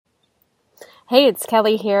Hey, it's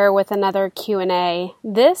Kelly here with another Q&A.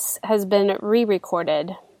 This has been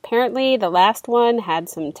re-recorded. Apparently, the last one had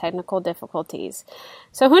some technical difficulties.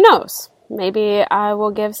 So who knows? Maybe I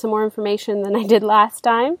will give some more information than I did last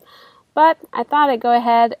time. But I thought I'd go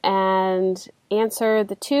ahead and answer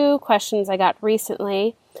the two questions I got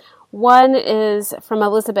recently. One is from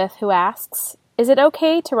Elizabeth, who asks, is it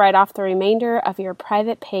okay to write off the remainder of your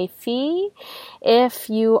private pay fee if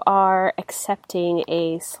you are accepting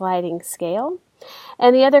a sliding scale?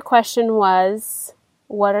 And the other question was,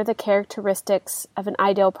 what are the characteristics of an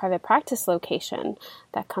ideal private practice location?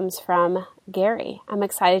 That comes from Gary. I'm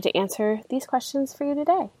excited to answer these questions for you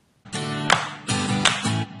today.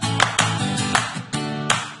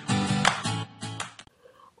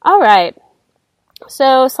 All right.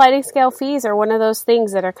 So sliding scale fees are one of those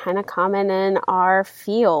things that are kind of common in our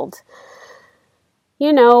field.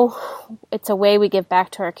 You know, it's a way we give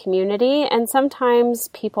back to our community, and sometimes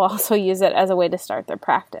people also use it as a way to start their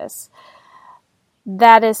practice.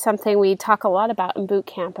 That is something we talk a lot about in boot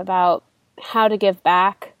camp, about how to give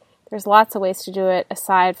back. There's lots of ways to do it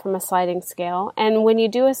aside from a sliding scale. And when you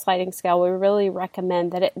do a sliding scale, we really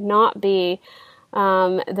recommend that it not be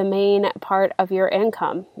the main part of your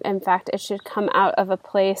income. In fact, it should come out of a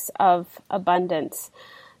place of abundance.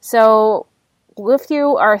 So if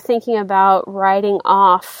you are thinking about writing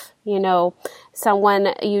off,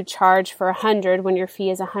 someone you charge for $100 when your fee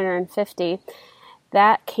is $150,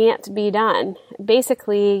 that can't be done.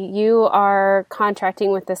 Basically, you are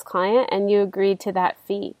contracting with this client and you agreed to that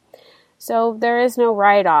fee. So there is no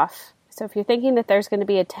write-off. So if you're thinking that there's going to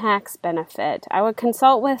be a tax benefit, I would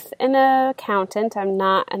consult with an accountant. I'm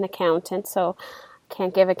not an accountant, so I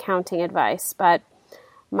can't give accounting advice. But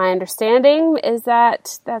my understanding is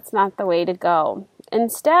that that's not the way to go.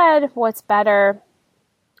 Instead, what's better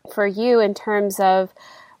for you in terms of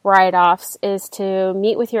write-offs is to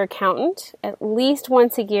meet with your accountant at least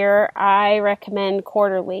once a year. I recommend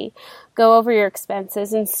quarterly. Go over your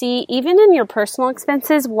expenses and see, even in your personal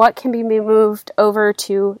expenses, what can be moved over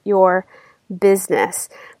to your business.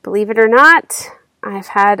 Believe it or not, I've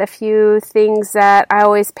had a few things that I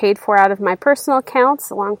always paid for out of my personal accounts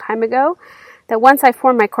a long time ago, that once I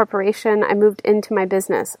formed my corporation, I moved into my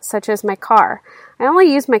business, such as my car. I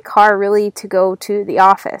only use my car really to go to the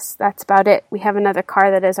office. That's about it. We have another car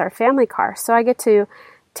that is our family car. So I get to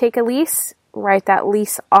take a lease, write that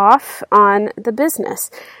lease off on the business.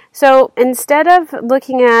 So instead of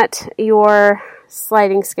looking at your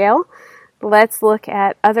sliding scale, let's look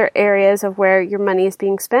at other areas of where your money is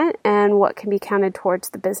being spent and what can be counted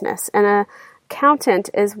towards the business. And a accountant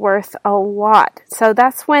is worth a lot. So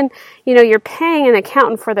that's when, you're paying an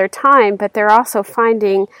accountant for their time, but they're also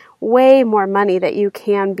finding way more money that you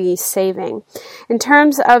can be saving. In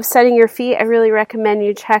terms of setting your fee, I really recommend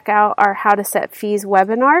you check out our How to Set Fees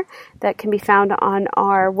webinar that can be found on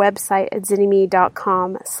our website at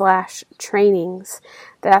zynnyme.com/trainings.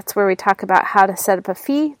 That's where we talk about how to set up a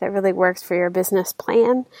fee that really works for your business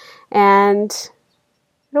plan, and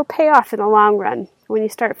it'll pay off in the long run when you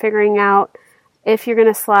start figuring out if you're going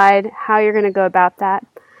to slide, how you're going to go about that,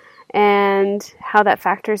 and how that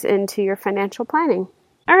factors into your financial planning.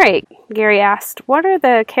 All right, Gary asked, what are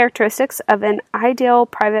the characteristics of an ideal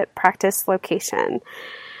private practice location?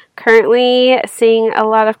 Currently seeing a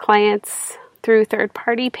lot of clients through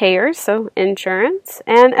third-party payers, so insurance,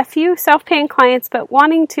 and a few self-paying clients, but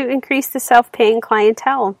wanting to increase the self-paying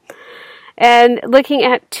clientele. And looking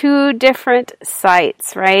at two different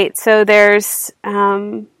sites, right? So there's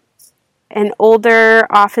an older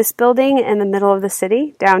office building in the middle of the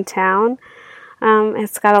city, downtown.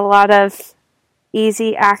 It's got a lot of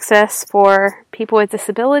easy access for people with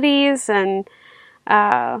disabilities and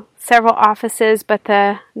several offices, but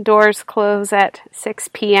the doors close at 6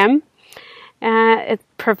 p.m. It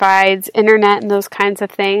provides internet and those kinds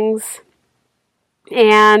of things.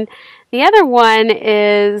 And the other one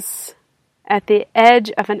is at the edge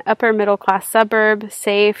of an upper middle class suburb,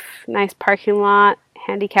 safe, nice parking lot,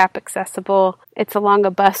 handicap accessible. It's along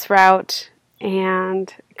a bus route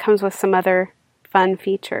and it comes with some other fun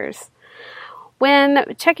features.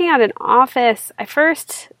 When checking out an office, I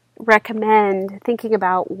first recommend thinking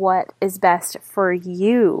about what is best for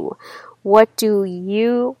you. What do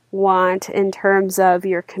you want in terms of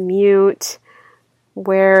your commute?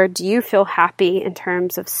 Where do you feel happy in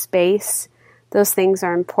terms of space? Those things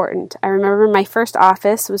are important. I remember my first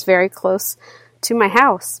office was very close to my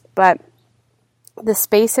house, but the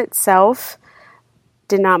space itself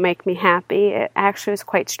did not make me happy. It actually was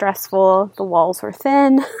quite stressful. The walls were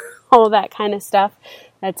thin, all that kind of stuff.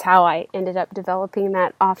 That's how I ended up developing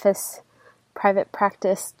that office private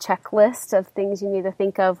practice checklist of things you need to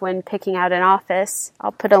think of when picking out an office.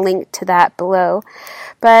 I'll put a link to that below.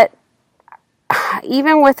 But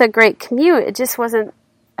even with a great commute, it just wasn't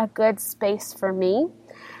a good space for me.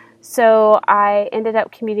 So I ended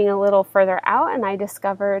up commuting a little further out, and I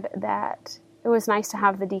discovered that it was nice to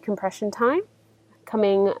have the decompression time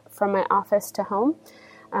coming from my office to home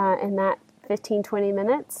in that 15-20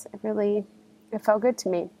 minutes. It felt good to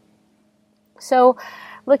me. So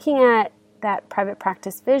looking at that private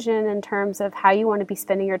practice vision in terms of how you want to be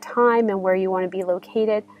spending your time and where you want to be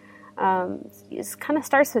located, it kind of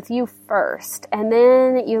starts with you first, and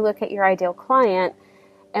then you look at your ideal client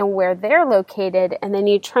and where they're located, and then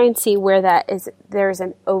you try and see where there's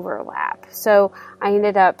an overlap. So I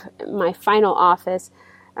ended up, my final office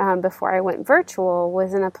before I went virtual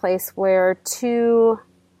was in a place where two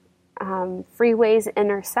freeways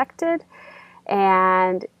intersected,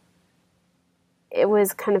 and it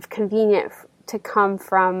was kind of convenient to come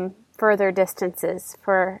from further distances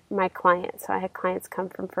for my clients. So I had clients come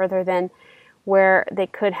from further than where they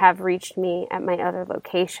could have reached me at my other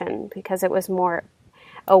location because it was more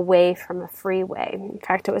away from a freeway. In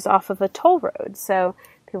fact, it was off of a toll road, so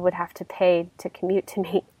people would have to pay to commute to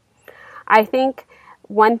me. I think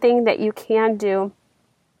one thing that you can do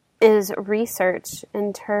is research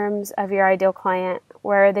in terms of your ideal client.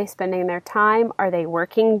 Where are they spending their time? Are they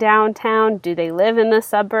working downtown? Do they live in the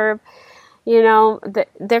suburb?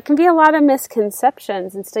 There can be a lot of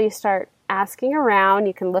misconceptions, and so you start asking around.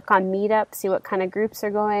 You can look on Meetup, see what kind of groups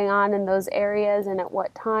are going on in those areas and at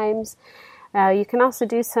what times. You can also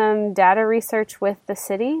do some data research with the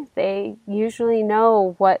city. They usually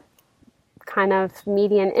know what kind of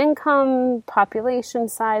median income, population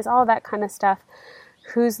size, all that kind of stuff,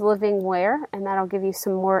 who's living where, and that'll give you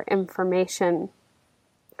some more information.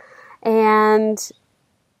 And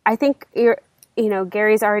I think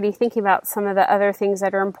Gary's already thinking about some of the other things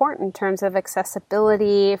that are important in terms of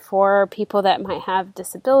accessibility for people that might have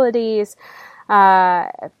disabilities,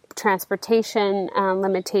 transportation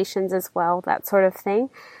limitations as well, that sort of thing.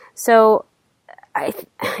 So,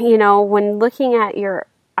 when looking at your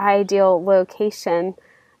ideal location,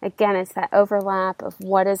 again, it's that overlap of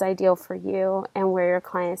what is ideal for you and where your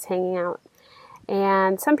client is hanging out.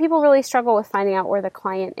 And some people really struggle with finding out where the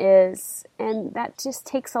client is, and that just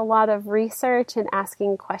takes a lot of research and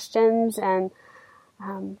asking questions. And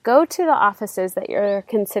go to the offices that you're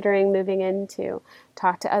considering moving into.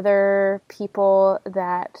 Talk to other people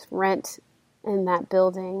that rent in that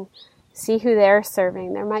building. See who they're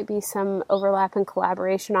serving. There might be some overlap and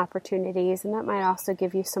collaboration opportunities, and that might also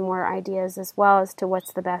give you some more ideas as well as to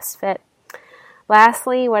what's the best fit.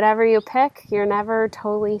 Lastly, whatever you pick, you're never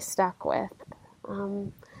totally stuck with.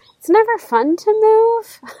 It's never fun to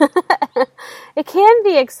move. It can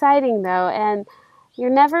be exciting though, and you're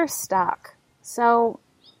never stuck. So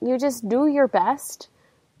you just do your best,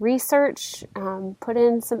 research, put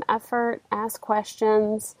in some effort, ask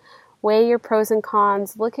questions, weigh your pros and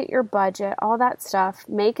cons, look at your budget, all that stuff,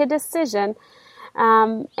 make a decision.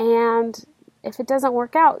 And if it doesn't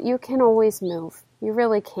work out, you can always move. You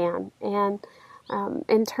really can. And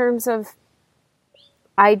in terms of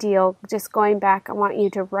ideal, just going back, I want you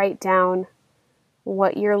to write down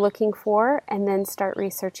what you're looking for and then start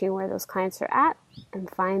researching where those clients are at and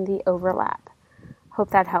find the overlap.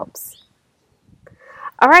 Hope that helps.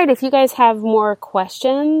 All right, if you guys have more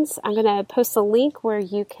questions, I'm going to post a link where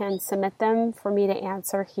you can submit them for me to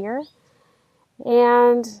answer here.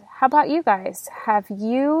 And how about you guys? Have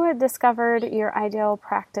you discovered your ideal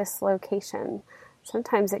practice location?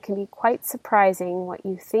 Sometimes it can be quite surprising. What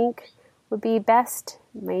you think would be best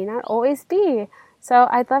may not always be. So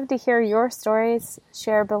I'd love to hear your stories.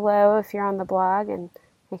 Share below if you're on the blog and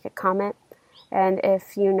make a comment. And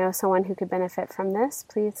if you know someone who could benefit from this,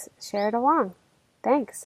 please share it along. Thanks.